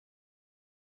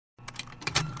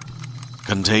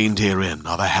Contained herein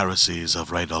are the heresies of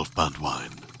Radolf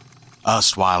Burntwine,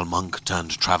 erstwhile monk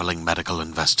turned traveling medical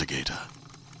investigator.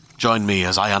 Join me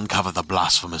as I uncover the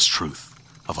blasphemous truth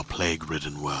of a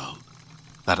plague-ridden world,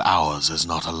 that ours is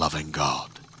not a loving God,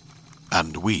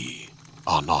 and we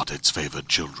are not its favored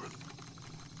children.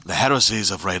 The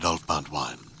heresies of Radolf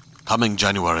Burntwine, coming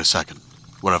January 2nd,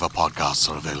 wherever podcasts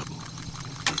are available.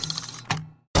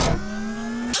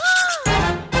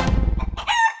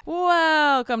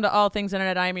 Welcome to All Things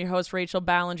Internet. I am your host, Rachel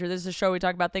Ballinger. This is a show where we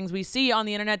talk about things we see on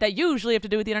the internet that usually have to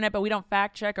do with the internet, but we don't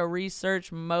fact check or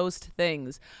research most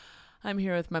things. I'm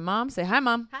here with my mom. Say hi,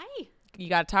 Mom. Hi. You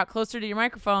got to talk closer to your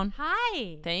microphone.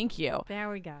 Hi. Thank you.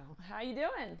 There we go. How you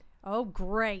doing? Oh,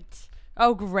 great.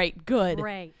 Oh, great. Good.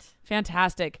 Great.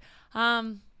 Fantastic. I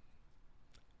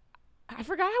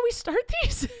forgot how we start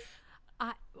these.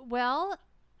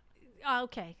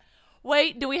 Okay.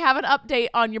 Wait, do we have an update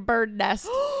on your bird nest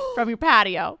from your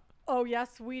patio? Oh,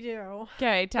 yes, we do.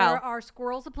 Okay, tell. There are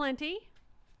squirrels aplenty,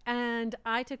 and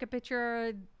I took a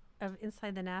picture of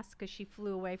inside the nest because she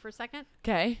flew away for a second.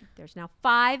 Okay. There's now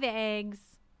 5 eggs,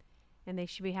 and they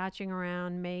should be hatching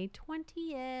around May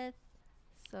 20th.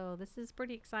 So this is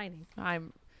pretty exciting.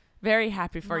 I'm very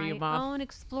happy for you, Mom. My own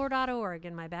explore.org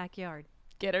in my backyard.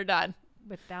 Get her done.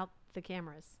 Without the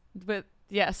cameras. But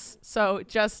yes, so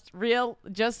just nature,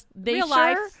 Real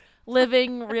life.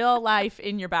 living real life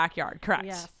in your backyard. Correct.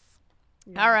 Yes.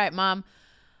 All right, Mom.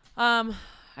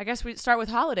 I guess we start with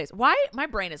holidays. Why? My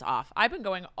brain is off. I've been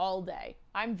going all day.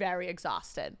 I'm very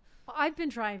exhausted. Well, I've been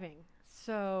driving,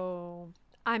 so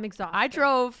I'm exhausted. I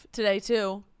drove today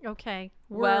too. Okay.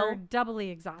 Well, We're doubly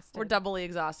exhausted. We're doubly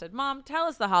exhausted. Mom, tell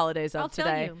us the holidays of I'll tell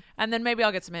today. you. And then maybe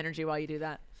I'll get some energy while you do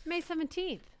that. May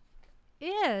 17th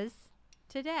is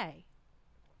today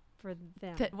for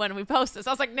them. When we post this.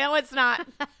 I was like, no, it's not.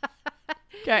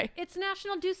 Okay. It's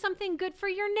National Do Something Good for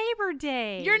Your Neighbor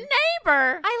Day. Your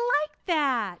neighbor. I like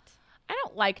that. I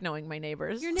don't like knowing my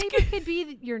neighbors. Your neighbor could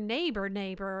be your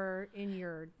neighbor in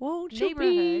your Won't you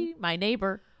neighborhood. be my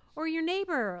neighbor? Or your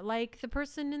neighbor, like the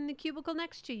person in the cubicle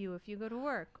next to you if you go to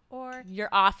work. Or Your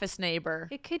office neighbor.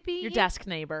 it could be Your desk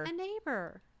neighbor. a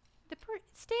neighbor.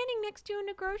 Standing next to you in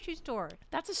a grocery store.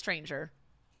 That's a stranger.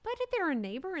 But if they're a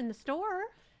neighbor in the store,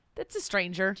 That's a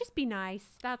stranger. just be nice.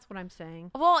 That's what I'm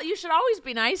saying. Well, you should always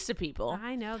be nice to people.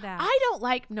 I know that. I don't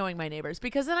like knowing my neighbors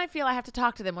because then I feel I have to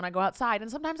talk to them when I go outside,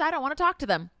 and sometimes I don't want to talk to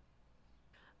them.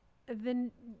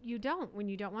 Then you don't when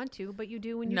you don't want to, but you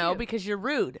do when you No, do. because you're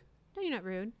rude. No, you're not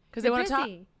rude. Because they They're want to talk.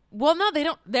 busy. Well, no, they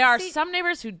don't. There are See- some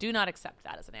neighbors who do not accept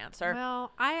that as an answer.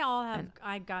 Well,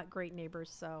 I got great neighbors,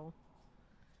 so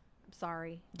I'm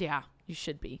sorry. Yeah, you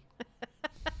should be.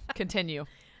 Continue.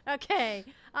 Okay.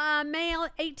 May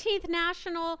 18th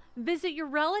National Visit Your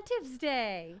Relatives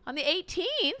Day. On the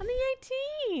 18th? On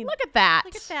the 18th. Look at that.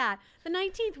 Look at that. The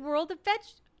 19th World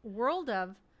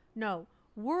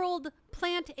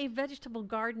Plant a Vegetable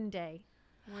Garden Day.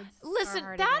 Listen,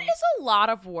 that is a lot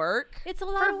of work. It's a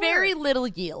lot for of very work. little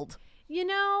yield. You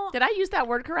know, Did I use that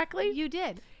word correctly? you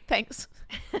did. Thanks.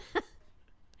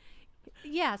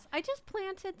 Yes, I just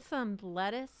planted some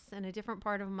lettuce in a different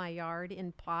part of my yard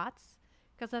in pots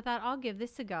because I thought I'll give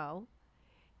this a go.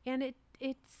 And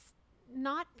it's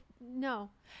not, no.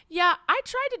 Yeah, I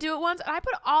tried to do it once, and I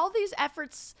put all these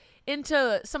efforts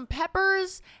into some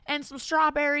peppers and some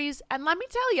strawberries, and let me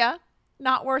tell you,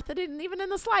 not worth it even in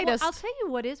the Well, slightest. I'll tell you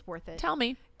what is worth it. Tell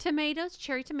me. Tomatoes,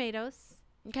 cherry tomatoes,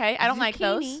 Okay, I don't like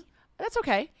those. Zucchini. That's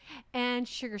okay. and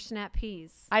sugar snap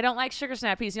peas. I don't like sugar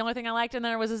snap peas. The only thing I liked in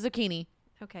there was a zucchini.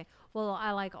 Okay. Well,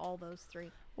 I like all those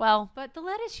 3. Well, But the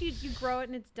lettuce, you grow it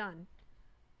and it's done.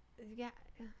 Yeah.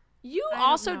 you I don't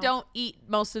also know. don't eat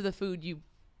most of the food you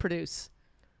produce.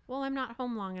 Well, I'm not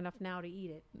home long enough now to eat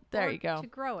it. There or you go. To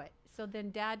grow it. So then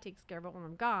Dad takes care of it when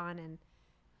I'm gone. And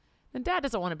And Dad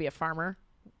doesn't want to be a farmer.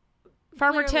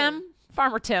 Farmer Clearly. Tim?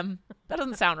 Farmer Tim. That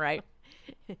doesn't sound right.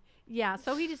 yeah,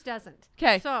 so he just doesn't.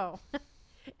 'Kay. So,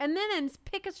 and then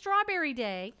pick a strawberry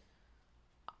day.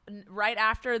 Right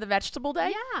after the vegetable day?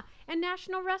 Yeah. And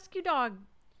National Rescue Dog.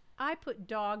 I put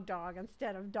dog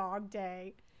instead of dog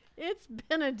day. It's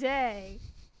been a day.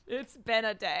 It's been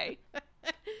a day.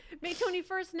 May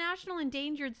 21st, National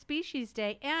Endangered Species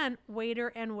Day and Waiter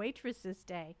and Waitresses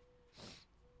Day.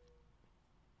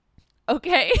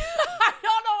 Okay. I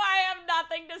don't know why I have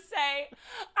nothing to say.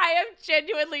 I have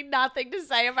genuinely nothing to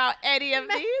say about any of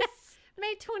these.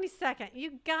 May 22nd.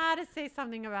 You got to say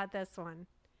something about this one.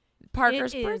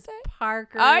 Parker's It is birthday?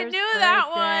 Parker's I knew that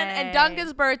one. And birthday.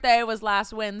 Duncan's birthday was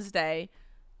last Wednesday.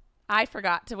 I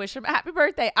forgot to wish him a happy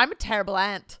birthday. I'm a terrible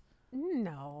aunt.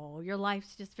 No, your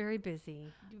life's just very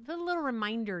busy. Put a little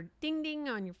reminder, ding ding,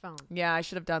 on your phone. Yeah, I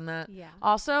should have done that. Yeah.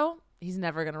 Also, He's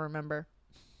never going to remember.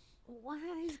 Well,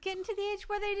 he's getting to the age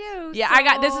where they do.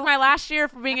 Yeah, this is my last year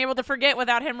for being able to forget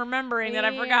without him remembering that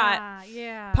I forgot.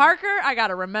 Yeah. Parker, I got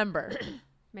to remember.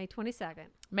 May 22nd.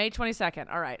 May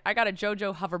 22nd. All right. I got a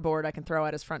JoJo hoverboard I can throw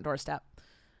at his front doorstep.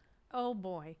 Oh,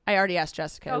 boy. I already asked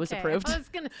Jessica. Okay. It was approved. I was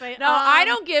going to say, No, I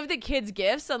don't give the kids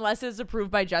gifts unless it's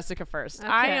approved by Jessica first.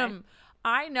 Okay.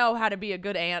 I know how to be a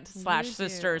good aunt /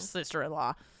 sister, do.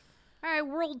 sister-in-law. All right,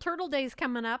 World Turtle Day's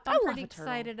coming up. I I'm love pretty a turtle.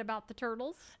 excited about the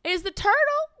turtles. Is the turtle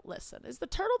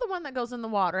the one that goes in the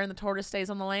water and the tortoise stays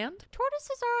on the land?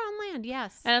 Tortoises are on land,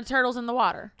 yes. And the turtle's in the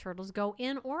water. Turtles go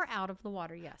in or out of the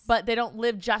water, yes. But they don't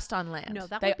live just on land. no,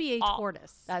 that They would be a all-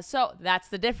 tortoise. That's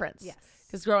the difference. Yes.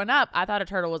 Because growing up, I thought a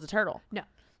turtle was a turtle. No.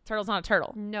 Turtle's not a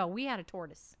turtle. No, we had a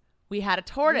tortoise. We had a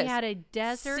tortoise. We had a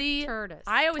desert See, tortoise.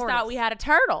 I always thought we Tortoise. had a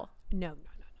turtle. No.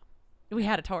 We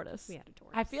had a tortoise. We had a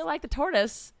tortoise. I feel like the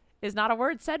tortoise is not a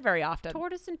word said very often.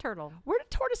 Tortoise and turtle Where do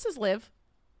tortoises live?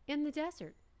 in the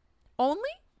desert Only?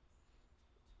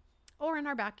 or in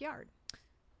our backyard.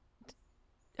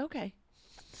 Okay.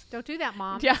 Don't do that,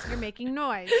 Mom. Yeah. You're making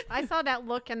noise. I saw that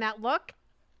look, and that look,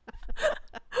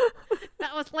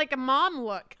 that was like a mom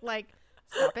look. Like,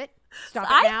 stop it. Stop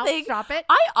it now. Stop it.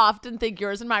 I often think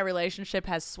yours and my relationship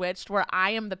has switched where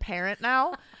I am the parent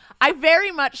now. I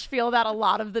very much feel that a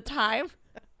lot of the time.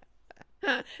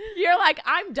 You're like,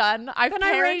 I'm done. I've And parented.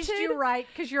 I raised you right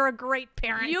because you're a great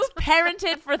parent. You've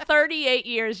parented for 38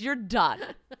 years. You're done.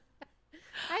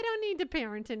 I don't need to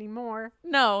parent anymore.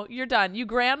 No, you're done. You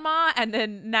grandma, and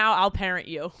then now I'll parent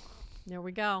you. There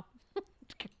we go.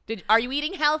 Are you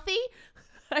eating healthy?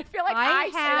 I feel like I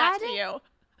say that to you.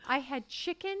 I had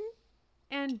chicken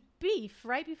and beef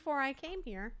right before I came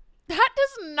here. That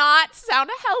does not sound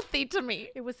healthy to me.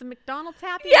 It was a McDonald's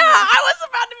Happy Yeah, Meal. I was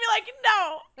about to be like,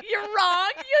 no, you're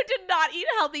wrong. You did not eat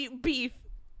healthy beef.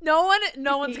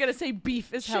 No one's gonna say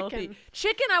beef is healthy.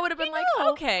 Chicken, I would have been You like,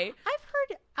 know, okay.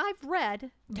 I've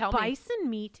read Tell me. bison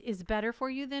meat is better for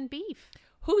you than beef.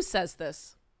 Who says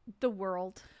this? The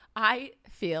world. I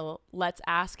feel let's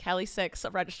ask Kelly Six, a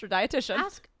registered dietitian.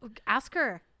 Ask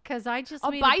her, because I just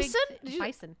A made bison? A Did big, you-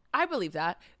 bison. I believe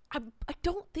that. I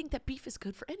don't think that beef is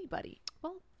good for anybody.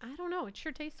 Well, I don't know. It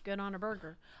sure tastes good on a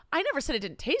burger. I never said it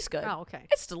didn't taste good. Oh, okay.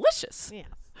 It's delicious. Yes.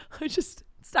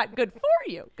 It's not good for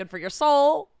you. Good for your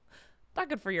soul. Not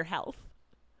good for your health.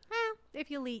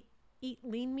 If you'll eat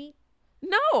lean meat.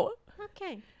 No.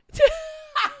 Okay.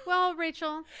 Well,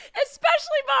 Rachel,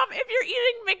 Especially, Mom, if you're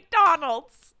eating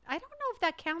McDonald's. I don't know if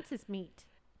that counts as meat.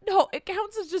 No, it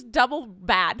counts as just double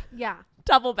bad. Yeah.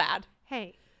 Double bad.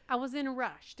 Hey, I was in a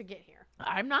rush to get here.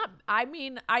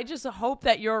 I just hope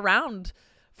that you're around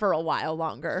for a while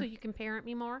longer. So you can parent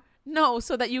me more? No,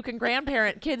 so that you can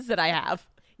grandparent kids that I have.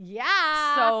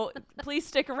 Yeah. So please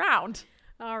stick around.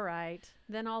 All right.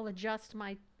 Then I'll adjust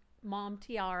my mom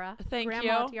tiara. Thank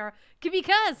Grandma you. tiara.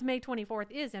 Because May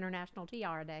 24th is International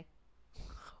Tiara Day.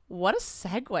 What a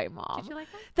segue, Mom. Did you like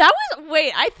that?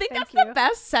 I think Thank that's you. the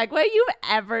best segue you've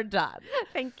ever done.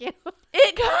 Thank you.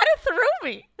 It kind of threw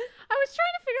me. I was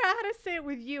trying to figure out how to say it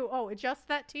with you. Oh, adjust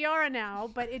that tiara now,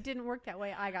 but it didn't work that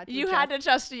way. I got to You had to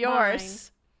adjust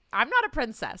yours. I'm not a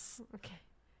princess. Okay.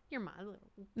 You're my little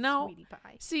No. sweetie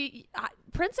pie. See,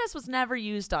 princess was never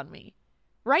used on me.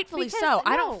 Rightfully Because- so.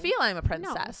 I no. don't feel I'm a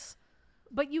princess.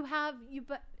 But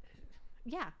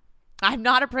yeah, I'm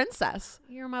not a princess.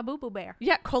 you're my boo-boo bear.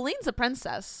 Yeah, Colleen's a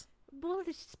princess. Well,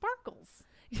 the sparkles.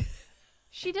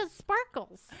 She does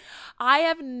sparkles. I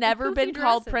have never poofy been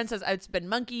called dresses. princess. It's been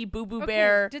monkey, boo-boo Okay,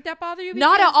 bear. did that bother you?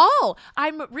 Not at Because all.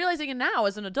 I'm realizing it now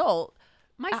as an adult.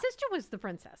 My sister was the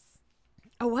princess.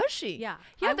 Oh, was she? Yeah.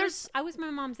 Yeah, I was my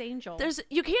mom's angel.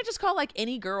 you can't just call like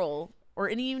any girl or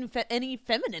any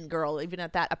feminine girl, even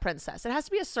at that, a princess. It has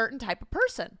to be a certain type of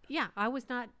person. Yeah, I was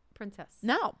not princess.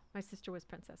 No. My sister was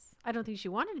princess. I don't think she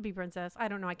wanted to be princess. I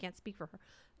don't know. I can't speak for her.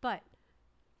 But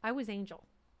I was angel.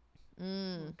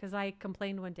 Because I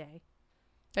complained one day.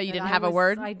 Oh, you that didn't I have a was-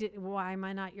 word? I did. Why am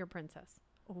I not your princess?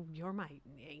 Oh, you're my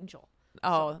angel.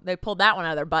 Oh, they pulled that one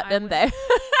out of their butt, I didn't was- they?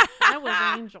 I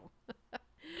was angel.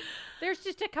 There's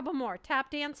just a couple more. Tap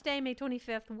Dance Day, May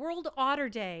 25th. World Otter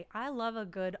Day. I love a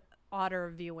good otter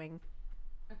viewing.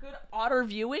 A good otter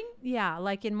viewing? Yeah,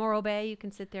 like in Morro Bay, you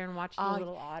can sit there and watch the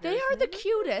little otters. They are and the they're-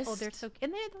 cutest. Oh, they're so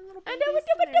and they're the little I babies. know,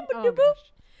 and they're- oh,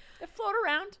 gosh. They float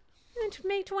around. And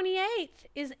May 28th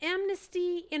is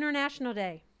Amnesty International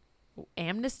Day.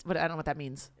 Amnesty? I don't know what that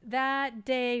means. That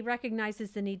day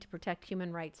recognizes the need to protect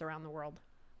human rights around the world.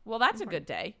 Well, that's a good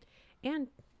day. And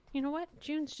you know what?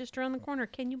 June's just around the corner.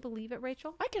 Can you believe it,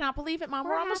 Rachel? I cannot believe it, Mom.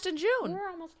 We're We're almost half- in June. We're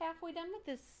almost halfway done with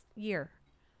this year.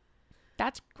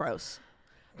 That's gross.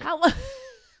 How long?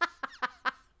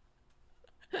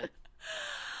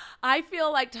 I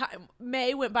feel like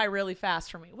May went by really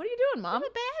fast for me. What are you doing, Mom?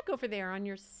 There's a bag over there on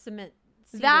your cement.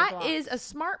 Cedar That blocks. is a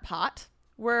smart pot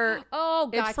where Oh,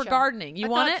 gotcha. it's for gardening. You I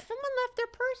want thought it? Someone left their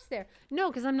purse there. No,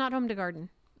 because I'm not home to garden.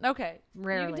 Okay. You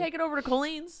Rarely. can take it over to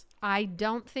Colleen's. I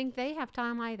don't think they have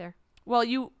time either. Well,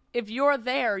 if you're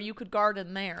there, you could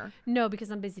garden there. No, because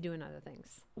I'm busy doing other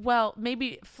things. Well,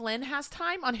 maybe Flynn has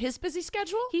time on his busy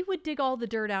schedule. He would dig all the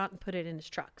dirt out and put it in his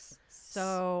trucks.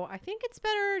 So I think it's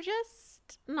better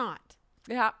just not.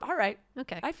 Yeah. All right.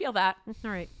 Okay. I feel that.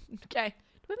 All right. Okay.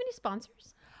 Do we have any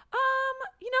sponsors?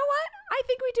 You know what? I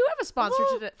think we do have a sponsor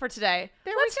Well, for today.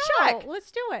 There Let's we go. check.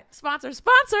 Let's do it.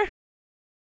 Sponsor.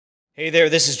 Hey there,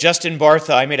 this is Justin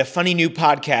Bartha. I made a funny new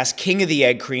podcast, King of the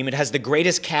Egg Cream. It has the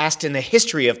greatest cast in the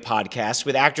history of podcasts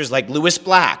with actors like Louis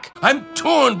Black, I'm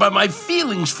torn by my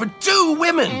feelings for two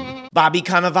women. Bobby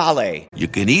Cannavale, You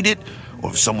can eat it,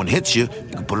 or if someone hits you, you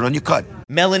can put it on your cut.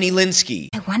 Melanie Linsky,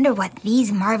 I wonder what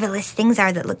these marvelous things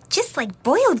are that look just like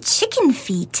boiled chicken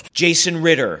feet. Jason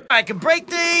Ritter, I can break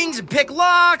things and pick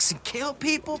locks and kill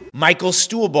people. Michael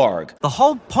Stuhlbarg, The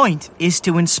whole point is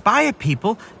to inspire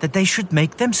people that they should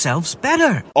make themselves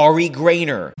better. Ari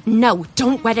Grainer, No,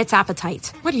 don't whet its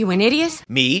appetite. What are you, an idiot?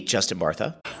 me, Justin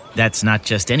Bartha, That's not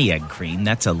just any egg cream,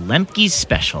 that's a Lemke's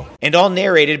special. and all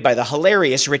narrated by the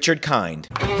hilarious Richard Kind.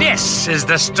 This is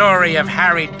the story of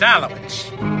Harry Dalowitz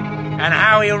and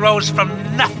how he rose from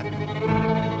nothing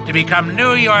to become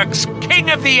New York's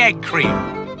King of the Egg Cream.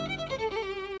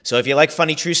 So if you like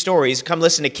funny true stories, come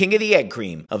listen to King of the Egg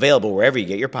Cream, available wherever you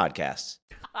get your podcasts.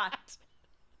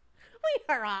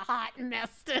 We are a hot mess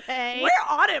today. We're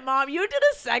on it, Mom. You did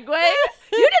a segue.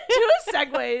 You did 2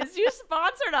 segues. You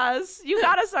sponsored us. You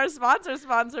got us our sponsor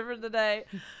for today.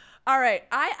 All right.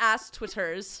 I asked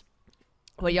Twitters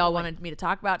what y'all wanted me to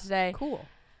talk about today. Cool.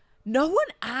 No one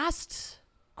asked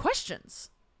questions.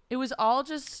 It was all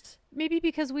just. Maybe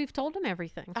because we've told them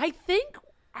everything. I think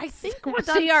we're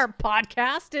done. See, our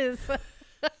podcast is.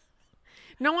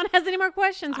 No one has any more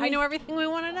questions. We know everything we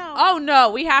want to know. Oh no,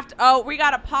 we have to. Oh, we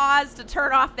got to pause to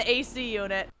turn off the AC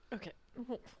unit. Okay.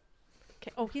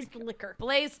 Okay. Oh, he's the liquor.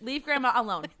 Blaze, leave Grandma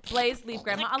alone. Blaze, leave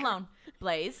Grandma alone.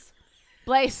 Blaze,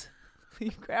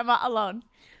 leave Grandma alone.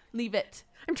 Leave it.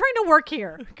 I'm trying to work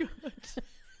here.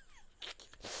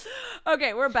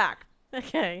 Okay, we're back.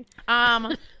 Okay.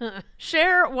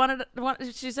 Cher wanted.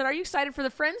 She said, "Are you excited for the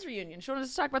Friends reunion?" She wanted us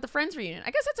to talk about the Friends reunion.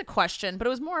 I guess that's a question, but it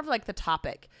was more of like the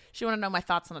topic. She wanted to know my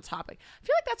thoughts on the topic. I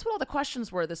feel like that's what all the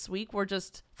questions were this week. Were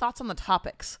just thoughts on the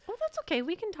topics. Well, that's okay.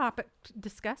 We can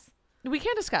discuss. We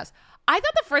can discuss. I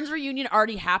thought the Friends reunion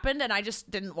already happened, and I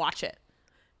just didn't watch it.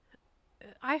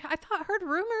 I heard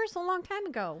rumors a long time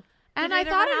ago. And Did I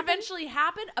thought ever it happen? eventually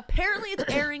happened. Apparently, it's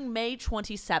airing May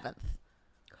 27th.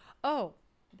 Oh,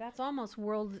 that's almost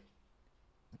World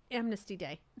Amnesty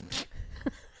Day. I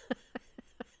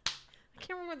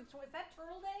can't remember is that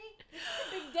Turtle Day? It's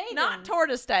a big day. Not then.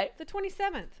 Tortoise Day. The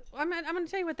 27th. I'm going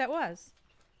to tell you what that was.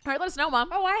 All right, let us know, Mom.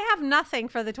 Oh, I have nothing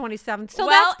for the 27th. So well,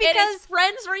 that's because it is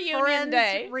Friends reunion Friends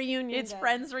day. reunion It's day.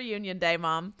 Friends reunion day,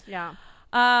 Mom. Yeah.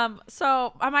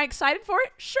 So am I excited for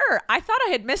it? Sure. I thought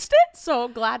I had missed it, so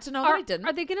glad to know that I didn't.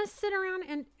 Are they going to sit around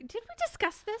and did we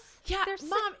discuss this? Yeah,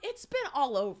 Mom, it's been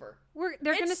all over.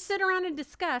 They're going to sit around and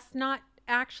discuss, not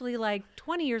actually like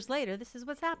 20 years later. This is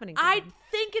what's happening. to I them.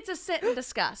 think it's a sit and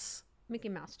discuss. Mickey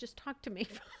Mouse, just talk to me.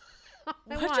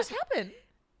 What just happened?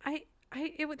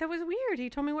 That was weird. He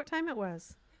told me what time it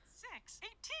was.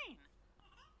 6:18.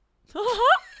 Do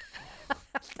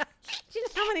you know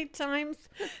how many times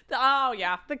Oh,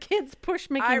 yeah. the kids push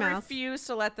Mickey I Mouse? refuse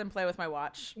to let them play with my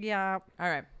watch. Yeah. All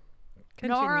right.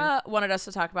 Continue. Nora wanted us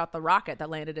to talk about the rocket that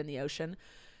landed in the ocean.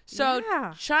 So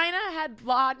Yeah. China had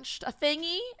launched a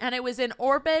thingy, and it was in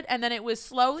orbit, and then it was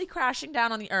slowly crashing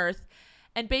down on the Earth.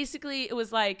 And basically, it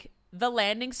was like the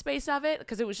landing space of it,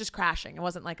 because it was just crashing. It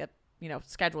wasn't like a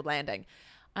scheduled landing.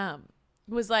 It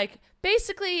was like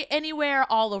basically anywhere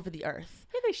all over the Earth,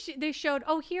 Yeah, they showed.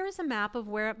 Oh, here's a map of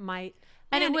where it might.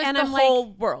 and it was and the I'm whole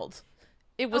like, world.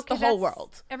 It was okay, the whole that's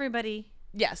world. Everybody.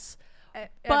 Yes. But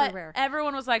Everywhere.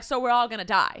 everyone was like, so we're all gonna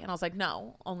die, and I was like,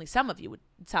 no, only some of you would.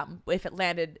 If it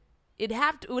landed, it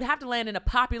would have to land in a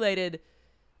populated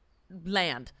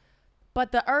land,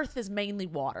 but the Earth is mainly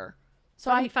water.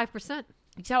 So 75%.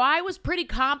 So I was pretty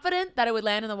confident that it would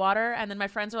land in the water, and then my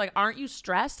friends were like, aren't you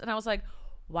stressed? And I was like,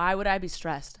 why would I be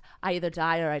stressed? I either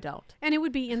die or I don't. And it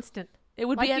would be instant. It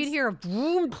would like be you'd hear a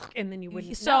boom, and then you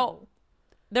wouldn't. So know.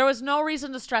 there was no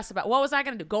reason to stress about. What was I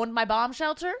going to do? Go into my bomb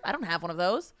shelter? I don't have one of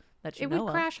those. That you It know would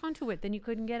of. crash onto it. Then you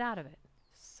couldn't get out of it.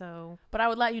 So But I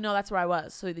would let you know that's where I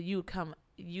was, so that you would come.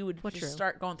 You would What's just true?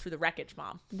 start going through the wreckage,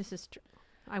 Mom. this is true.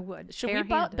 I would. Should we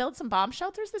Barehanded. build some bomb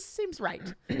shelters? This seems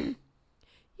right.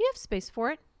 You have space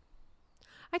for it.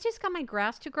 I just got my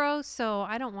grass to grow, so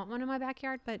I don't want one in my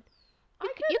backyard, but you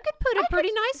could put a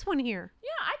pretty nice one here. Yeah,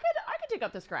 I could dig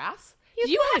up this grass. You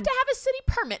Do you have could. to have a city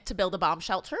permit to build a bomb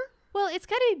shelter? Well, it's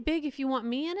got to be big if you want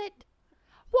me in it.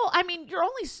 Well, I mean,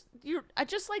 you're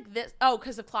just like this. Oh,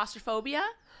 because of claustrophobia?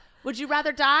 Would you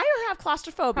rather die or have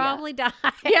claustrophobia? Probably die.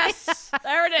 Yes,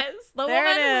 there it is. The There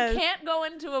woman it who is. can't go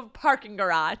into a parking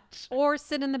garage. Or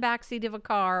sit in the backseat of a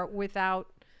car without...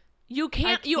 You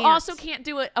can't. You can't. also can't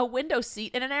do a window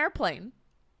seat in an airplane.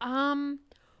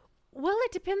 Well,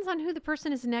 it depends on who the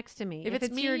person is next to me. If it's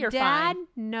me, your you're dad, fine.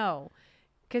 no,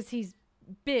 because he's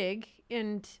big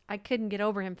and I couldn't get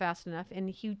over him fast enough, and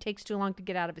he takes too long to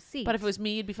get out of his seat. But if it was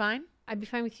me, you'd be fine. I'd be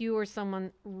fine with you or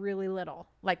someone really little,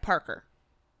 Like Parker.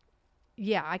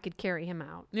 Yeah, I could carry him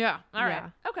out. Yeah. All right.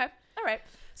 Yeah. Okay. All right.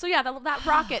 So yeah, that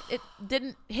rocket, it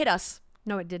didn't hit us,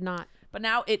 No, it did not. but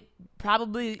now it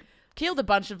probably killed a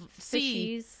bunch of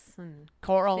sea Fishies and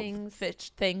coral things. fish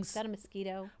things. Is that a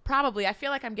mosquito? Probably. I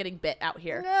feel like I'm getting bit out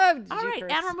here. No, All right,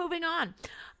 and we're moving on.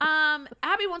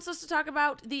 Abby wants us to talk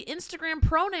about the Instagram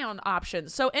pronoun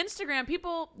options. So Instagram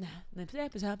people,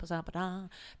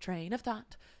 train of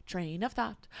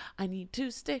thought. I need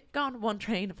to stick on one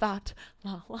train of thought.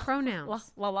 La, la,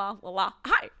 Pronouns. La la la la.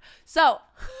 Hi. So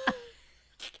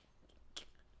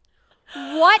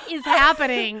What is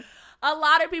happening? a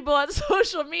lot of people on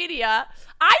social media,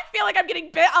 I feel like I'm getting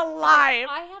bit alive.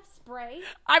 I have spray.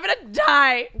 I'm gonna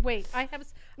die. Wait, I have.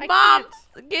 I Mom,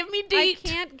 can't. give me deet. I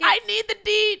can't get. I need the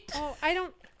deet. Oh, I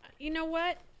don't. You know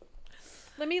what?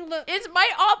 Let me look. It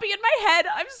might all be in my head.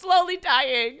 I'm slowly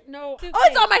dying. No. Oh,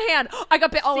 it's on my hand. I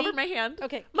got bit all over my hand.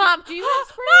 Okay. Mom. Do you have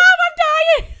spray? Mom,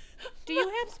 I'm dying. Do you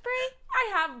have spray?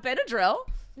 I have Benadryl.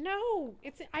 No.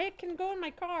 I can go in my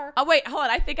car. Oh, wait. Hold on.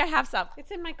 I think I have some. It's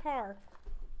in my car.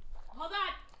 Hold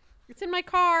on. It's in my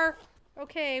car.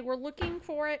 Okay, we're looking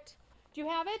for it. Do you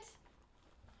have it?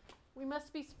 We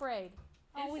must be sprayed.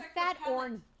 Oh, is that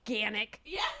organic?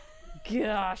 Yeah.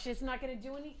 Gosh, it's not going to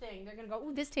do anything. They're going to go,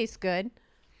 ooh, this tastes good.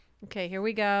 Okay, here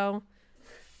we go.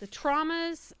 The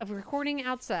traumas of recording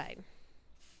outside.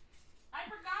 I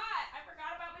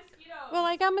forgot about mosquitoes. Well,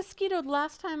 I got mosquitoed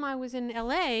last time I was in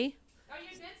L.A. Oh,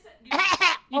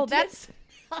 you did. That's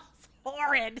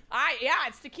horrid. Yeah,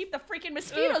 it's to keep the freaking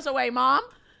mosquitoes away, Mom.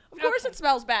 Of course it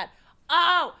smells bad.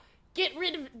 Oh, get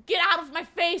out of my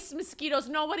face, mosquitoes.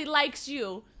 Nobody likes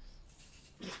you.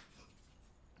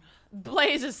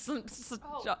 Blaze is this is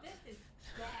bad.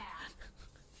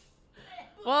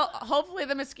 Well, hopefully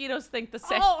the mosquitoes think the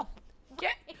same. Oh,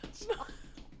 Get,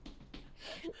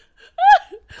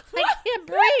 I can't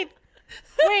breathe.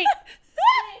 Wait.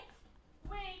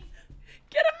 Wait.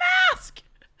 Get a mask.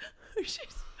 She's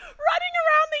running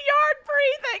around the yard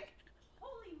breathing.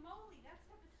 Holy moly, that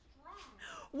stuff is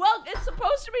strong. Well, it's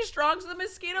supposed to be strong so the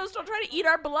mosquitoes don't try to eat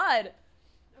our blood.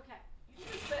 Okay. You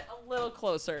can sit a little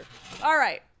closer. All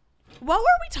right. What were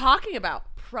we talking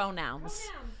about? Pronouns.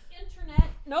 Internet.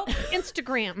 Nope.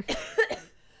 Instagram.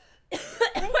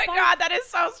 Oh my God, that is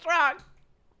so strong.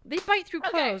 They bite through Okay.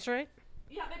 clothes, right?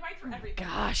 Yeah, they bite through everything.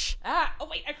 Gosh. Oh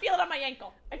wait, I feel it on my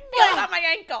ankle. I feel it on my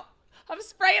ankle. I'm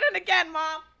spraying it again,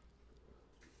 Mom.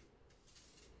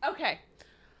 Okay.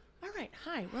 All right.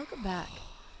 Hi. Welcome back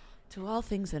to All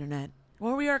Things Internet,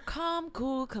 where we are calm,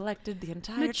 cool, collected the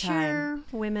entire time. Mature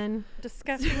women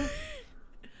discussing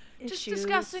Just issues.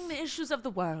 discussing the issues of the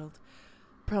world.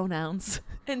 Pronouns.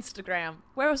 Instagram.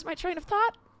 Where was my train of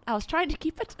thought? I was trying to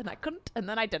keep it, and I couldn't, and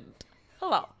then I didn't.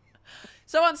 Hello.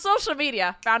 So on social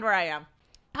media, found where I am.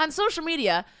 On social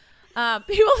media,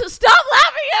 people stop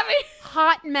laughing at me.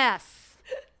 Hot mess.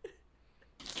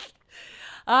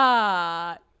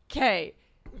 Okay.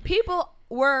 People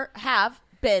have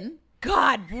been.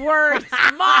 God, words.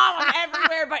 Mom, I'm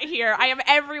everywhere but here. I am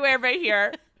everywhere but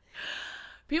here.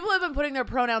 People have been putting their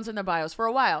pronouns in their bios for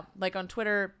a while. Like on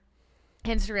Twitter,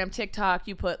 Instagram, TikTok,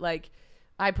 you put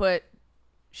I put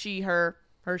she, her,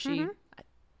 Hershey.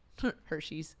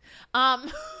 Hershey's.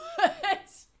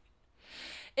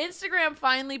 Instagram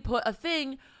finally put a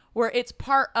thing where it's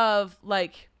part of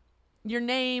like your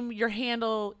name, your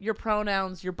handle, your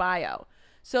pronouns, your bio.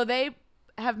 So they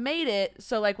have made it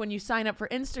so like when you sign up for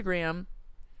Instagram,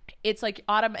 it's like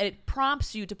it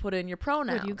prompts you to put in your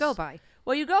pronouns. What do you go by?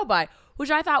 What you go by,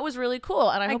 which I thought was really cool.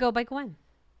 And I go by Gwen.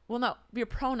 Well, no, your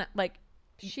pronoun like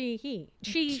She, he.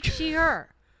 She, her.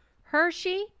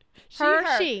 Hershey. her.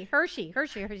 Hershey.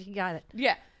 Got it.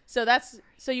 Yeah.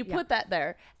 So you put that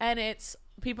there, and it's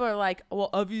people are like, well,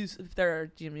 obviously if there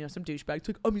are some douchebags,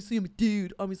 like obviously I'm a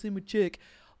dude, obviously I'm a chick.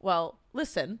 Well,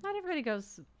 listen, Not everybody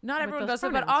goes. not everyone those goes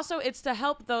there, but pronouns. also it's to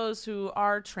help those who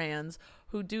are trans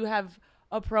who do have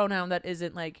a pronoun that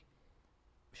isn't like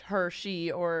her,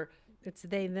 she, or It's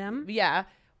they, them. yeah.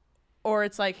 Or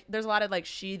it's like, there's a lot of like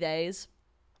she, theys,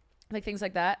 like things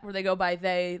like that, where they go by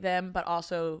they, them, but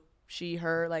also she,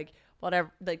 her, like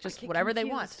whatever, like just whatever they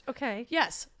want. Okay.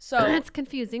 Yes. So That's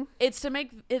confusing.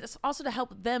 it's also to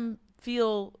help them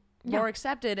feel more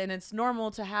accepted, and it's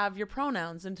normal to have your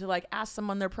pronouns and to like ask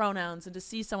someone their pronouns and to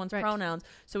see someone's pronouns,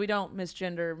 so we don't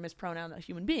misgender, mispronoun a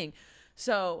human being.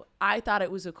 So I thought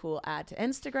it was a cool add to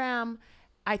Instagram.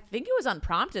 I think it was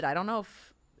unprompted. I don't know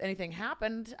if anything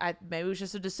happened. Maybe it was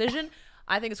just a decision.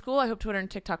 I think it's cool. I hope Twitter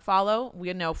and TikTok follow.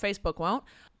 We know Facebook won't.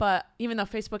 But even though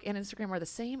Facebook and Instagram are the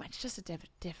same, it's just a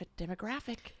different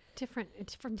demographic. Different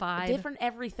vibe. Different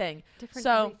everything. Different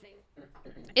so everything.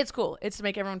 it's cool. It's to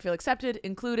make everyone feel accepted,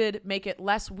 included, make it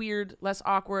less weird, less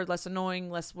awkward, less annoying,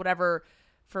 less whatever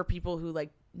for people who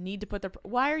like need to put their...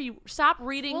 Why are you... Stop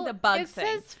reading the bug thing.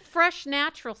 It says fresh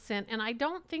natural scent, and I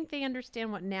don't think they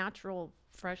understand what natural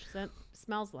fresh scent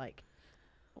smells like.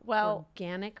 Well...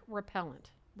 Organic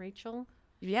repellent. Rachel?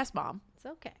 Yes, Mom. It's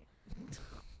okay.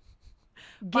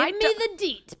 Give me the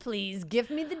deet, please. Give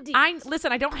me the deet.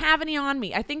 Listen, I don't have any on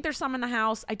me. I think there's some in the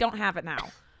house. I don't have it now.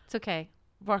 It's okay.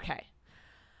 Okay.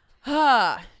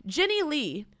 Ginny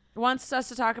Lee wants us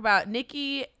to talk about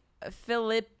Nikki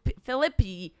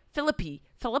Philippi.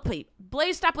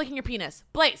 Blaze, stop licking your penis.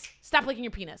 Blaze, stop licking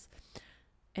your penis.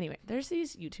 Anyway, there's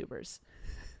these YouTubers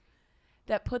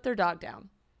that put their dog down.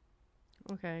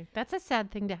 Okay. That's a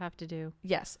sad thing to have to do.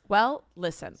 Yes. Well,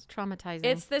 listen. It's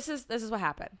traumatizing. This is what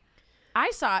happened.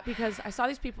 I saw it because I saw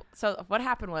these people. So what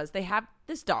happened was they have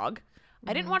this dog.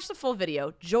 I didn't watch the full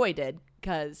video. Joy did,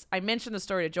 because I mentioned the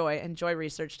story to Joy, and Joy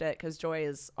researched it because Joy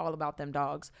is all about them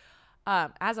dogs.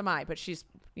 As am I, but she's,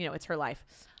 it's her life.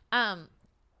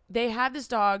 They have this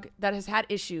dog that has had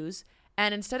issues,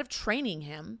 and instead of training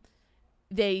him,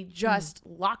 they just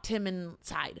locked him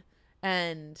inside.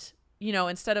 And,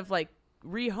 instead of like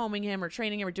rehoming him or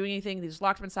training him or doing anything, they just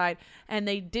locked him inside, and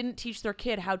they didn't teach their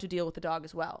kid how to deal with the dog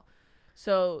as well.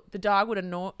 So the dog would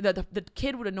annoy the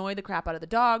kid would annoy the crap out of the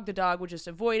dog. The dog would just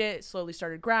avoid it. Slowly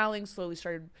started growling. Slowly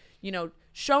started,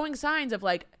 showing signs of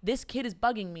like, this kid is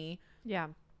bugging me. Yeah,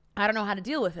 I don't know how to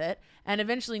deal with it, and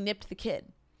eventually nipped the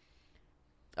kid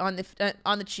on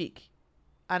the cheek.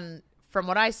 And from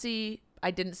what I see,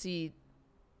 I didn't see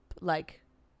like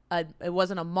it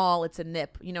wasn't a maul. It's a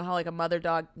nip. You know how like a mother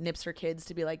dog nips her kids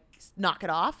to be like, knock it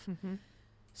off. Mm-hmm.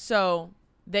 So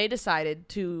they decided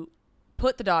to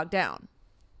put the dog down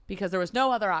because there was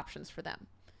no other options for them.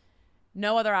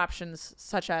 No other options,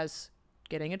 such as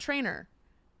getting a trainer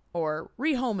or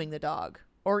rehoming the dog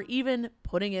or even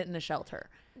putting it in a shelter.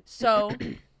 So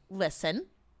listen,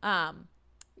 listening.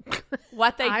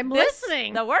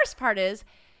 The worst part is,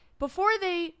 before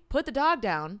they put the dog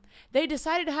down, they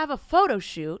decided to have a photo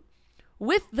shoot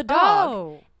with the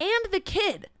dog and the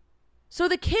kid. So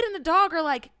the kid and the dog are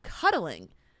like cuddling.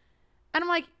 And I'm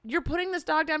like, you're putting this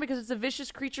dog down because it's a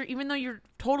vicious creature, even though you're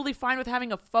totally fine with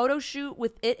having a photo shoot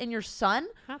with it and your son?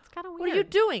 That's kind of weird. What are you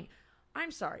doing? I'm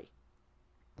sorry.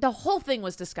 The whole thing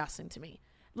was disgusting to me.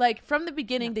 Like, from the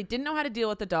beginning, they didn't know how to deal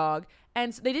with the dog,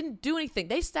 and they didn't do anything.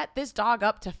 They set this dog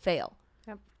up to fail.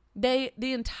 Yep.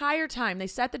 The entire time, they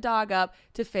set the dog up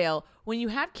to fail. When you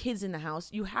have kids in the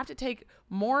house, you have to take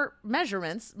more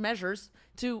measures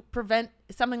to prevent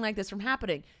something like this from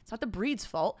happening. It's not the breed's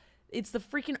fault. It's the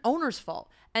freaking owner's fault.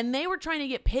 And they were trying to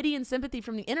get pity and sympathy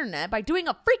from the internet by doing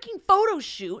a freaking photo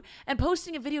shoot and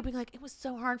posting a video being like, it was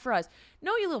so hard for us.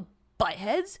 No, you little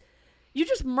buttheads. You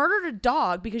just murdered a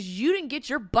dog because you didn't get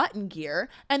your butt in gear,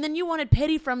 and then you wanted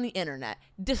pity from the internet.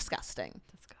 Disgusting.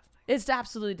 It's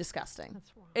absolutely disgusting.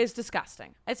 That's wrong. It's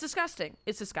disgusting. It's disgusting.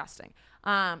 It's disgusting.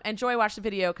 And Joy watched the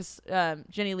video because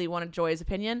Jenny Lee wanted Joy's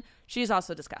opinion. She's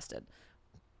also disgusted.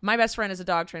 My best friend is a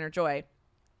dog trainer, Joy,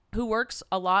 who works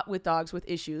a lot with dogs with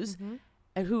issues,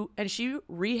 and she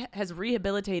has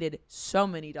rehabilitated so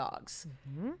many dogs.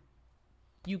 Mm-hmm.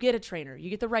 You get a trainer, you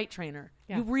get the right trainer,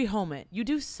 you rehome it, you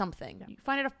do something, you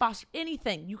find it a foster,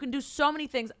 anything. You can do so many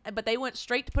things, but they went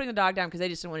straight to putting the dog down because they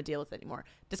just didn't want to deal with it anymore.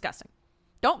 Disgusting.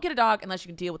 Don't get a dog unless you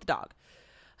can deal with the dog.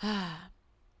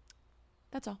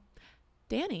 That's all.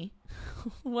 Danny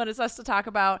wanted us to talk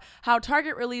about how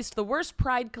Target released the worst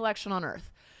Pride collection on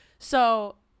earth.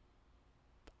 So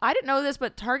I didn't know this,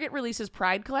 but Target releases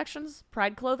Pride collections,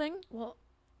 Pride clothing. Well,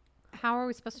 how are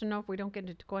we supposed to know if we don't get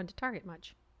to go into Target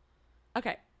much?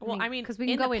 Okay. Well, I mean, because we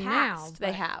can go in now.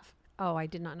 They have. Oh, I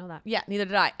did not know that. Yeah, neither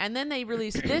did I. And then they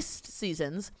released this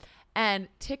season's, and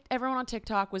everyone on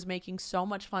TikTok was making so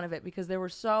much fun of it because they were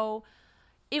so.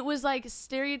 It was like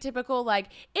stereotypical, like,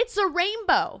 it's a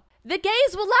rainbow. The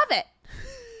gays will love it.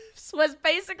 Was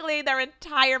basically their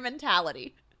entire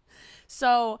mentality.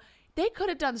 So, they could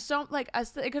have done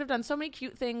they could have done so many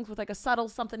cute things with like a subtle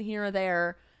something here or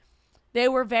there. They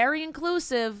were very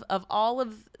inclusive of all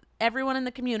of everyone in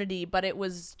the community, but it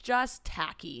was just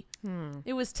tacky.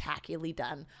 It was tackily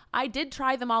done. I did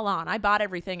try them all on. I bought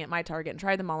everything at my Target and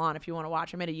tried them all on. If you want to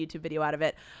watch, I made a YouTube video out of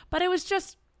it, but it was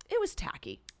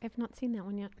tacky. I've not seen that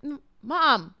one yet.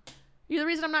 Mom, you're the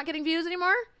reason I'm not getting views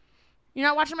anymore? You're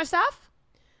not watching my stuff?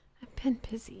 I've been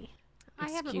busy. I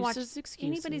haven't watched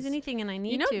anybody's anything, and I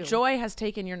need to. You know, Joy has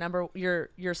taken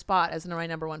your spot as my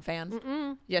number one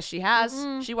fan. Yes, she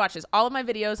has. She watches all of my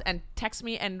videos and texts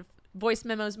me and voice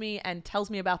memos me and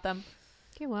tells me about them.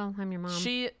 Okay, well, I'm your mom.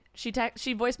 She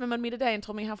voice memoed me today and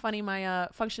told me how funny my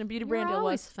Function and Beauty brand deal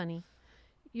was. Funny.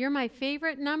 You're my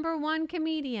favorite number one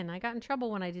comedian. I got in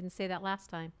trouble when I didn't say that last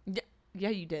time. Yeah,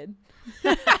 you did.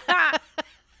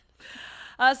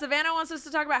 Savannah wants us to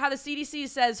talk about how the CDC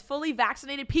says fully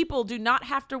vaccinated people do not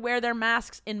have to wear their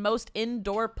masks in most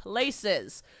indoor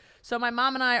places. So my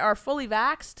mom and I are fully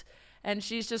vaxxed, and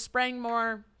she's just spraying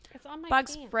more bug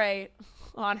spray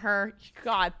on her.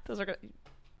 God, those are good.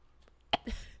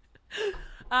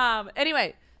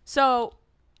 Anyway, so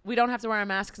we don't have to wear our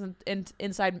masks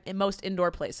inside in most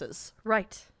indoor places.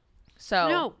 Right. So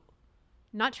no,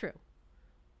 not true.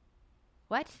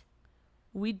 What?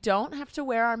 We don't have to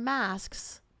wear our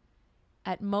masks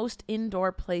at most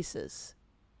indoor places.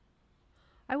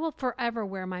 I will forever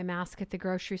wear my mask at the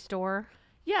grocery store.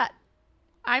 Yeah,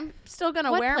 I'm still going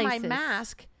to wear my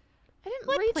mask. I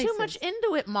didn't read too much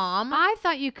into it, Mom. I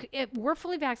thought we're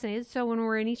fully vaccinated, so when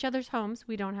we're in each other's homes,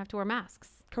 we don't have to wear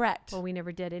masks. Correct. Well, we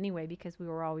never did anyway because we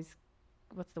were always,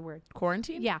 what's the word?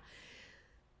 Quarantine? Yeah.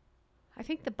 I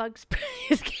think the bug spray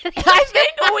is getting I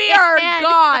think we are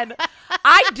gone.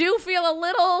 I do feel a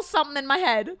little something in my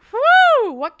head.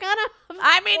 Woo! What kind of...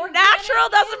 I mean, natural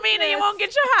doesn't mean that you won't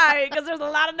get you high, because there's a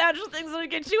lot of natural things that will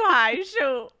get you high.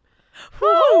 Shoot.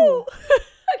 Woo!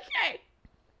 Okay.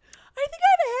 I think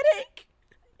I have a headache.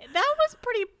 That was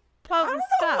pretty potent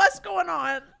I don't know what's going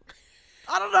on.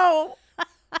 I don't know.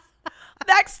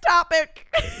 Next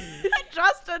topic.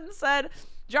 Justin said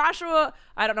Joshua,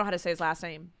 I don't know how to say his last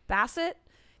name, Bassett,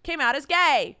 came out as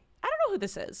gay. I don't know who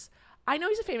this is. I know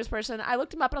he's a famous person. I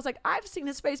looked him up and I was like, I've seen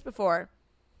his face before.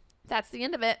 That's the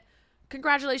end of it.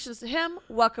 Congratulations to him.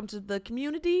 Welcome to the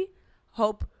community.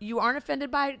 Hope you aren't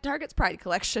offended by Target's Pride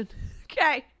collection.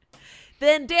 Okay.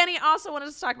 Then Danny also wanted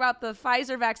us to talk about the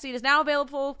Pfizer vaccine is now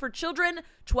available for children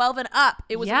 12 and up.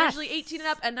 It was originally 18 and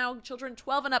up, and now children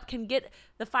 12 and up can get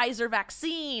the Pfizer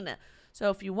vaccine. So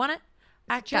if you want it,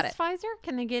 I got it. Pfizer?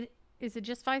 Can they get? Is it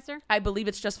just Pfizer? I believe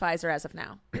it's just Pfizer as of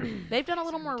now. They've done a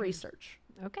little more research.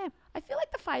 Okay. I feel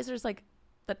like the Pfizer's like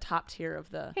the top tier of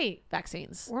the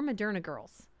vaccines. We're Moderna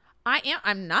girls.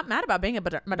 I'm not mad about being a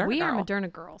Moderna girl. We are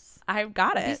Moderna girls. I've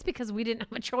got it. Just because we didn't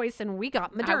have a choice and we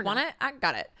got Moderna. I want it. I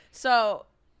got it. So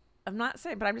I'm not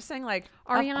saying, but I'm just saying like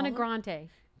Ariana Grande.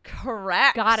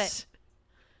 Correct. Got it.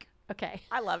 Okay.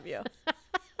 I love you.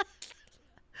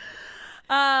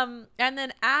 And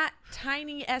then at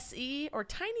Tiny SE or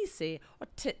Tiny C or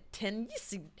Tiny,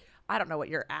 I don't know what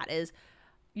your at is.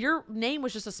 Your name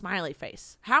was just a smiley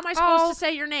face. How am I supposed to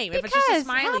say your name if it's just a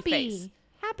smiley face?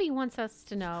 Happy wants us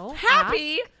to know.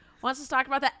 Happy wants us to talk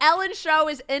about the Ellen show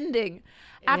is ending.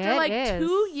 After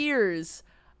 2 years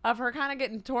of her kind of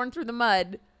getting torn through the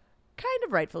mud, kind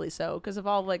of rightfully so, because of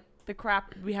all like the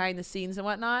crap behind the scenes and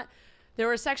whatnot. There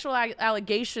were sexual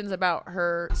allegations about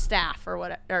her staff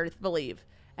or believe.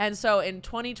 And so in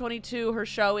 2022, her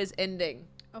show is ending.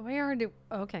 Oh, I already.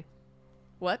 Oh, okay.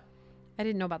 What? I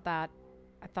didn't know about that.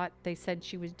 I thought they said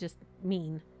she was just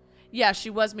mean. Yeah, she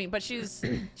was mean, but she's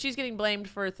getting blamed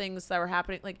for things that were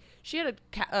happening. Like she had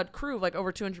a crew of like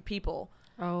over 200 people.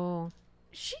 Oh.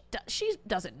 She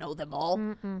doesn't know them all.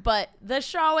 But the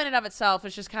show in and of itself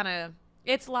is just kind of,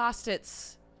 it's lost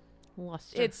its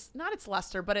luster. It's not its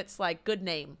luster, but it's like good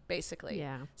name basically.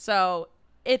 Yeah. So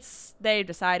they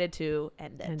decided to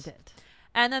end it.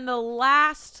 And then the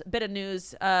last bit of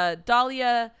news,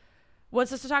 Dahlia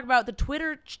wants us to talk about the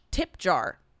Twitter tip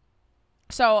jar.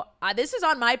 So this is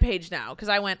on my page now because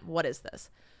I went, what is this?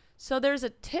 So there's a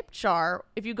tip jar.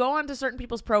 If you go onto certain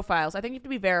people's profiles, I think you have to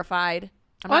be verified.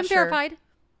 I'm verified.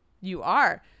 You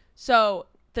are. So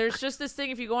there's just this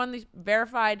thing. If you go on the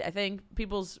verified, I think,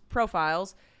 people's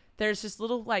profiles, there's this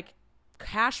little like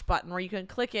cash button where you can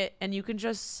click it and you can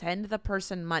just send the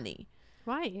person money.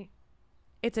 Why?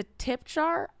 It's a tip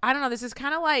jar. I don't know. This is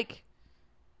kind of like,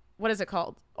 what is it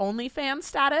called? OnlyFans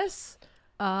status.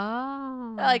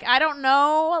 Oh. Like, I don't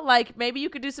know. Like, maybe you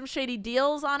could do some shady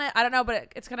deals on it. I don't know,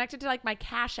 but it's connected to like my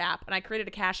Cash App, and I created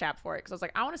a Cash App for it because I was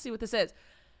like, I want to see what this is.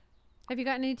 Have you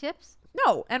gotten any tips?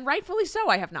 No, and rightfully so,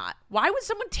 I have not. Why would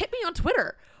someone tip me on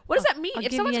Twitter? What does that mean? I'll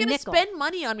If give someone's you a going to nickel. spend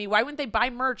money on me, why wouldn't they buy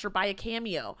merch or buy a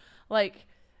cameo? Like,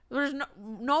 there's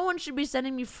no one should be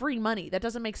sending me free money. That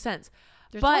doesn't make sense.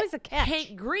 There's but always a catch.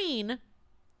 Hank Green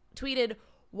tweeted,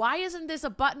 why isn't this a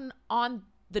button on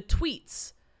the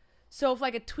tweets? So if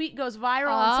like a tweet goes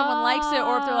viral and someone likes it,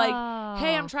 or if they're like,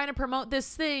 hey, I'm trying to promote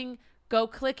this thing, go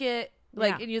click it.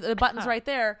 Like, Yeah. and the button's right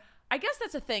there. I guess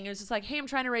that's a thing. It's just like, hey, I'm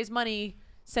trying to raise money.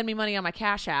 Send me money on my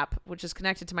Cash App, which is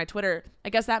connected to my Twitter. I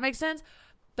guess that makes sense.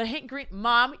 But Hank Green,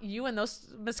 Mom, you and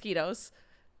those mosquitoes.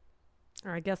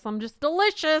 Or I guess I'm just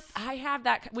delicious. I have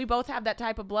that. We both have that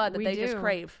type of blood that We they just do.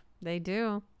 crave. They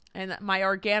do. And my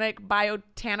organic,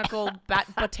 botanical,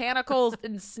 botanical, Natural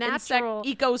insect,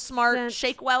 eco-smart, scent.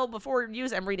 shake well before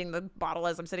use. I'm reading the bottle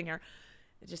as I'm sitting here.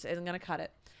 It just isn't going to cut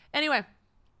it. Anyway,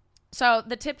 so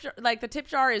the tip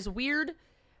jar is weird.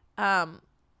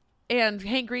 And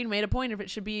Hank Green made a point of it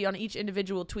should be on each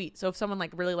individual tweet. So if someone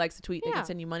like really likes the tweet, they can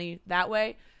send you money that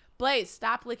way. Blaze,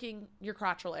 stop licking your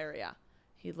crotchal area.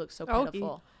 He looks so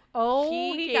pitiful.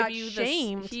 He got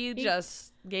shamed. He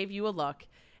just gave you a look.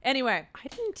 Anyway, I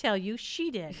didn't tell you. She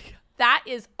did. that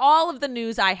is all of the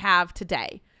news I have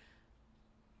today.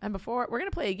 And before we're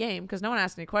going to play a game because no one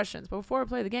asked any questions. But before we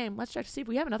play the game, let's check to see if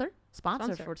we have another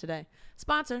sponsor. For today.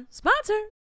 Sponsor.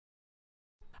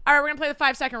 All right, we're going to play the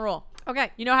 5-second rule.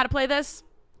 Okay. You know how to play this?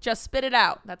 Just spit it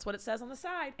out. That's what it says on the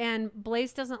side. And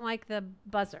Blaze doesn't like the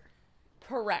buzzer.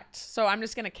 Correct. So I'm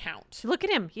just going to count. Look at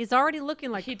him. He's already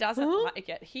looking like He doesn't like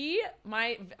it.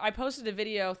 I posted a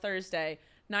video Thursday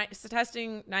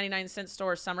testing 99-cent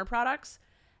store summer products,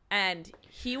 and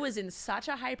he was in such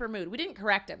a hyper mood. We didn't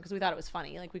correct him because we thought it was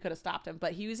funny. Like, we could have stopped him,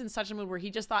 but he was in such a mood where he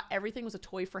just thought everything was a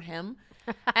toy for him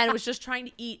and was just trying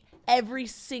to eat every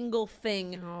single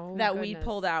thing that we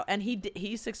pulled out. And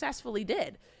he successfully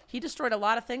did. He destroyed a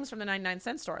lot of things from the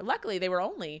 99-cent store. Luckily, they were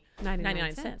only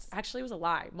 99 cents. Actually, it was a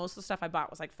lie. Most of the stuff I bought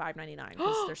was like $5.99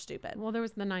 because they're stupid. Well, there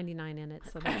was the 99 in it,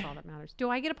 so that's all that matters. Do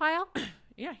I get a pile?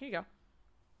 Yeah, here you go.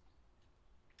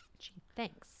 Gee,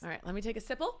 thanks. All right, let me take a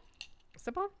sipple.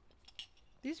 Sipple?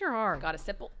 These are hard. Got a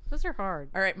sipple. Those are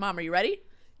hard. All right, Mom, are you ready?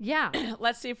 Yeah.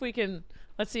 Let's see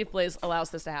if Blaze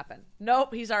allows this to happen.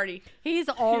 Nope, he's already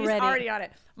on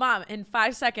it. Mom, in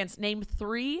 5 seconds, name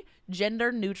 3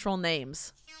 gender neutral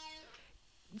names.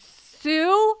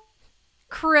 Sue,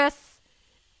 Chris,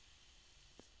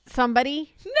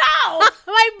 somebody. No!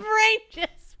 My brain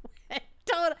just went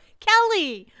total.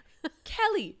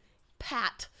 Kelly.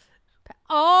 Pat.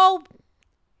 Oh,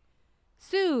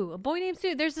 Sue. A boy named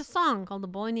Sue. There's a song called "A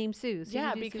Boy Named Sue."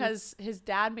 Yeah, because his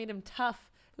dad made him tough.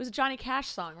 It was a Johnny Cash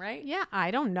song, right? Yeah,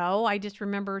 I don't know. I just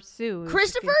remember Sue.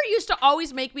 Christopher used to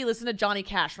always make me listen to Johnny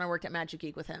Cash when I worked at Magic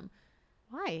Geek with him.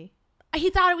 Why? He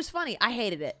thought it was funny. I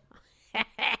hated it.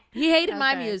 He hated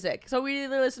my music. So we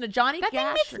either listen to Johnny Cash. That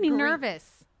thing makes me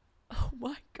nervous. Oh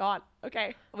my God.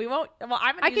 Okay. We won't. Well,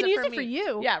 I can use it for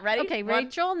you. Yeah, ready? Okay,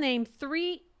 Rachel, name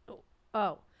 3.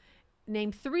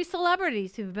 Name 3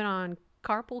 celebrities who've been on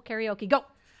Carpool Karaoke. Go.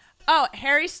 Oh,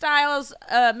 Harry Styles,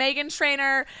 Meghan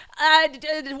Trainor,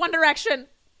 One Direction.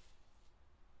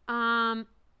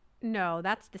 No,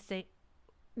 that's the same.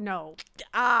 No.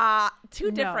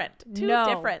 Too different. Two No.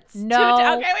 different.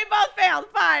 No. Okay, we both failed.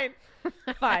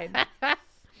 Fine.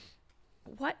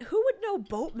 Who would know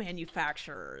boat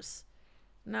manufacturers?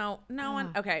 No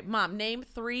one. Okay, Mom, name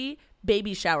 3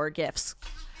 baby shower gifts.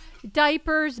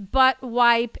 Diapers, butt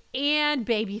wipe, and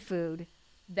baby food.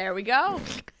 There we go.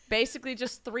 Basically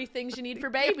just 3 things you need for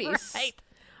babies. Right.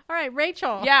 All right,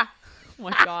 Rachel. Yeah. Oh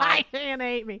my God. Hannah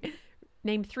hate me.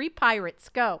 Name 3 pirates.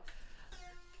 Go.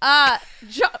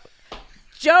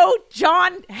 Joe,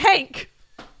 John, Hank.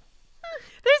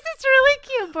 There's this really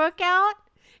cute book out.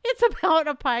 It's about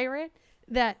a pirate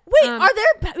that. Wait,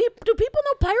 do people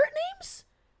know pirate names?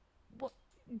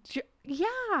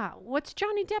 Yeah. What's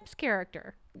Johnny Depp's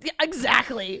character? Yeah,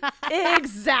 exactly.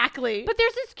 Exactly. But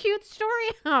there's this cute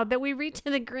story out that we read to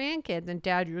the grandkids, and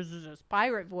Dad uses his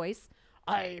pirate voice.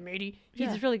 Hey, matey.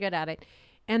 He's really good at it.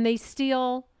 And they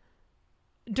steal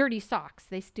dirty socks.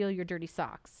 They steal your dirty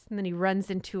socks. And then he runs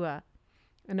into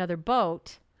another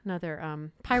boat, another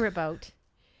pirate boat.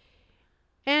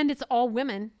 And it's all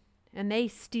women. And they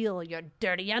steal your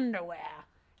dirty underwear.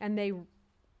 And they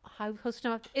host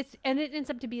them up. It ends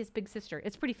up to be his big sister.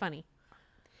 It's pretty funny.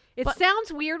 It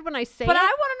sounds weird when I say it. But I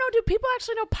want to know, do people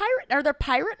actually know pirate? Are there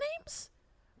pirate names?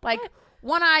 Like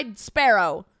One-Eyed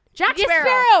Sparrow. Jack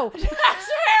Sparrow. Jack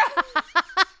Sparrow.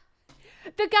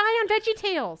 The guy on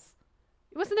VeggieTales.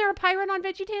 Wasn't there a pirate on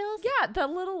VeggieTales? Yeah, the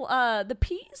little, the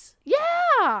peas?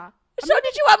 Yeah. So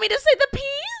did you want me to say the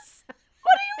peas?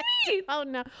 What do you mean? Oh,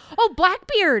 no. Oh,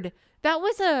 Blackbeard. That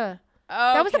was a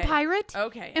pirate.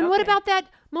 Okay. And what about that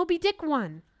Moby Dick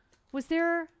one? Was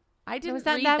there? I didn't was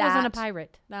that, read that. that. Wasn't a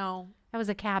pirate. No. That was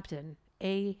a captain.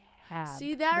 Ahab.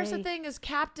 See, there's the thing is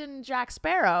Captain Jack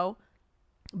Sparrow.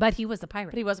 But he was a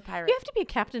pirate. You have to be a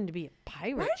captain to be a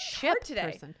pirate. Why is it hard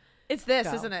today? Person. It's this,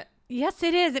 Go. isn't it? Yes,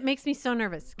 it is. It makes me so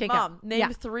nervous. Okay, Mom,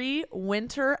 name 3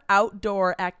 winter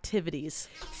outdoor activities.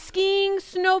 Skiing,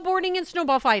 snowboarding, and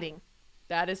snowball fighting.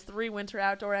 That is 3 winter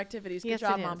outdoor activities. Good Yes,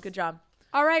 job, it Mom. is. Good job.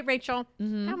 All right, Rachel.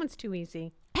 That one's too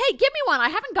easy. Hey, give me one. I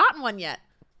haven't gotten one yet.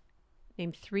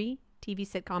 Name 3 TV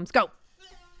sitcoms. Go.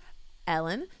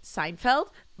 Ellen, Seinfeld,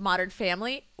 Modern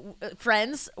Family,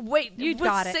 Friends. Wait, You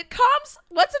got it. Sitcoms?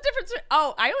 What's the difference?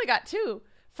 Oh, I only got 2.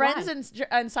 Friends and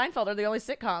Seinfeld are the only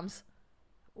sitcoms.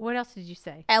 What else did you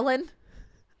say? Ellen.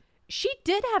 She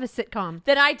did have a sitcom.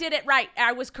 Then I did it right.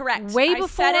 I was correct. Way I before,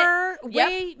 said it.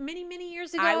 way many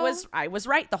years ago. I was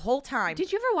right the whole time.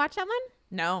 Did you ever watch that one?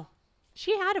 No.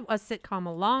 She had a sitcom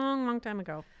a long time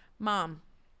ago. Mom,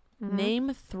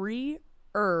 name 3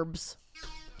 herbs.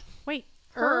 Wait,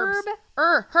 Herbs.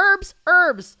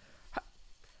 Herbs.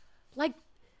 Like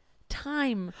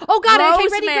time. Oh, God. Okay,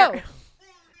 ready, Rosemary. go.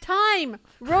 Thyme,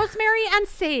 rosemary, and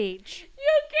sage.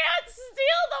 You can't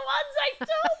steal the ones I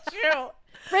told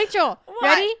you. Rachel, What?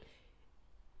 ready?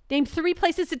 Name 3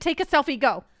 places to take a selfie.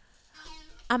 Go.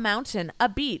 A mountain, a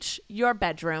beach, your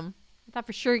bedroom. I thought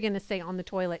for sure you're going to say on the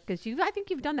toilet because I think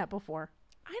you've done that before.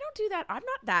 I don't do that. I'm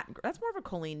not that. That's more of a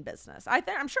Colleen business.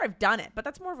 I'm sure I've done it, but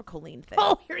that's more of a Colleen thing.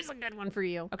 Oh, here's a good one for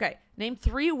you. Okay. Name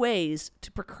 3 ways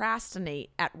to procrastinate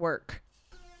at work.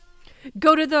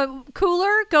 Go to the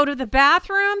cooler, go to the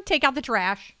bathroom, take out the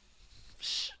trash.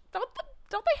 Don't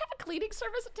they have a cleaning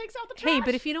service that takes out the trash? Hey,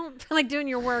 but if you don't feel like doing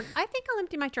your work, I think I'll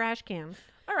empty my trash can.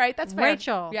 All right, that's fair.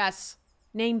 Rachel. Yes.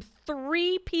 Name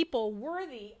 3 people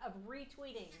worthy of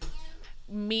retweeting.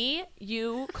 Me,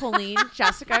 you, Colleen,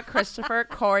 Jessica, Christopher,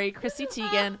 Corey, Chrissy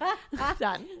Teigen.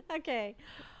 Done. Okay.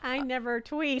 I never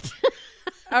tweet.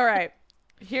 All right.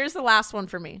 Here's the last one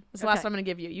for me. This is the last Okay. one I'm going to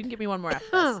give you. You can give me one more after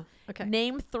this. Okay.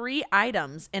 Name 3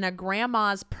 items in a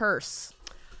grandma's purse.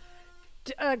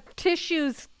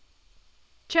 Tissues,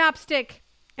 chapstick,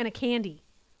 and a candy.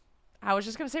 I was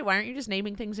just going to say, why aren't you just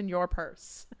naming things in your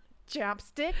purse?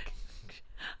 Chapstick?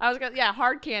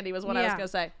 Hard candy was what I was Yeah. going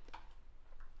to say.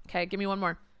 Okay, give me one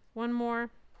more. One more.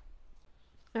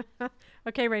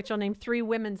 Okay, Rachel, name 3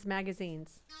 women's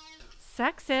magazines.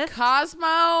 Sexist.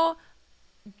 Cosmo,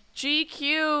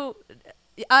 GQ,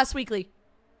 Us Weekly.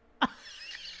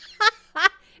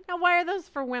 Now, why are those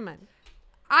for women?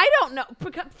 I don't know.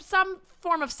 Some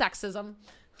form of sexism.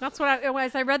 That's what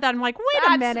as I read that, I'm like, wait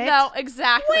a minute. No,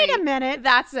 exactly. Wait a minute.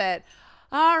 That's it.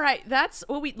 All right.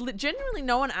 Genuinely,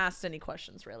 no one asked any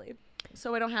questions, really.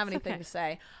 So we don't have anything to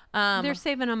say. They're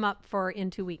saving them up for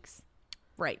in 2 weeks.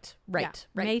 Right. Yeah.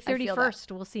 May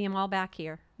 31st, we'll see them all back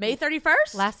here. May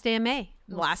 31st? Last day of May.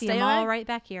 We'll see them all right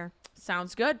back here.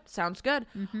 Sounds good.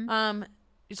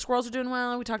 Your squirrels are doing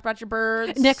well. We talked about your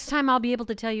birds. Next time I'll be able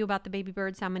to tell you about the baby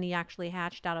birds, how many actually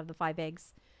hatched out of the 5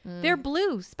 eggs. They're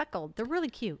blue, speckled. They're really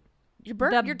cute. Your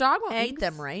dog won't eat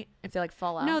them, right? If they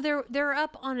fall out. No, they're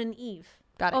up on an eave.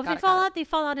 Got it. If they fall out, they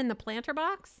fall out in the planter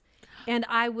box, and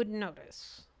I would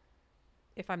notice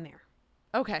if I'm there.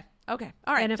 Okay. All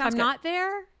right. And if I'm not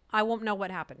there, I won't know what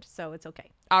happened. So it's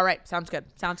okay. All right. Sounds good.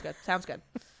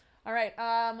 All right.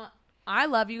 I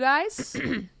love you guys.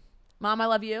 Mom, I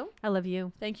love you. I love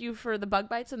you. Thank you for the bug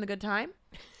bites and the good time.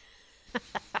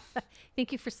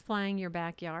 Thank you for supplying your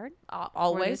backyard.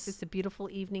 Always. It's a beautiful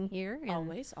evening here. In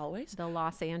Always. the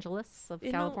Los Angeles of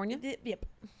California. Yep.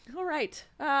 All right.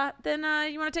 Then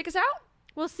you want to take us out?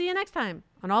 We'll see you next time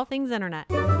on All Things Internet.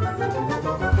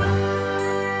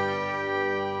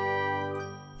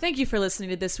 Thank you for listening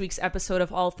to this week's episode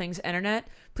of All Things Internet.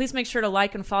 Please make sure to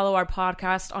like and follow our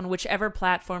podcast on whichever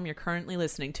platform you're currently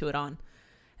listening to it on.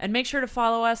 And make sure to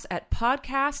follow us at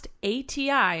Podcast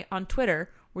ATI on Twitter,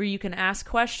 where you can ask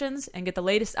questions and get the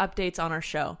latest updates on our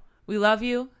show. We love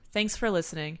you. Thanks for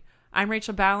listening. I'm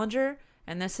Rachel Ballinger,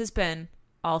 and this has been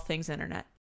All Things Internet.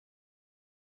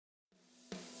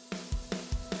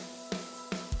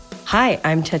 Hi,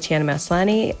 I'm Tatiana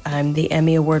Maslany. I'm the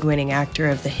Emmy Award-winning actor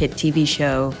of the hit TV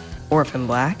show Orphan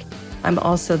Black. I'm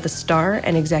also the star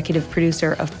and executive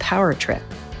producer of Power Trip,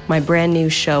 my brand new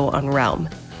show on Realm.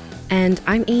 And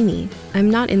I'm Amy. I'm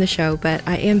not in the show, but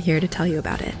I am here to tell you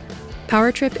about it.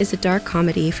 Power Trip is a dark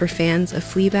comedy for fans of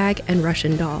Fleabag and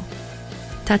Russian Doll.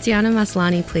 Tatiana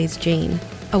Maslany plays Jane,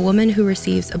 a woman who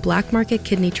receives a black market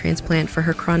kidney transplant for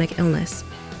her chronic illness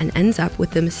and ends up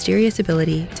with the mysterious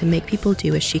ability to make people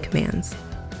do as she commands.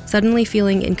 Suddenly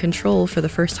feeling in control for the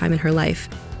first time in her life,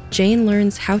 Jane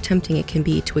learns how tempting it can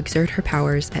be to exert her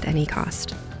powers at any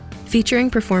cost. Featuring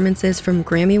performances from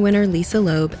Grammy winner Lisa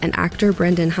Loeb and actor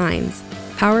Brendan Hines,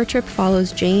 Power Trip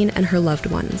follows Jane and her loved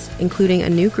ones, including a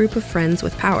new group of friends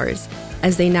with powers,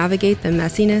 as they navigate the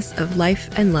messiness of life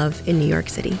and love in New York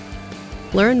City.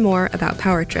 Learn more about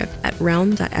Power Trip at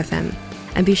realm.fm,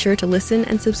 and be sure to listen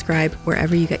and subscribe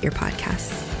wherever you get your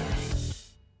podcasts.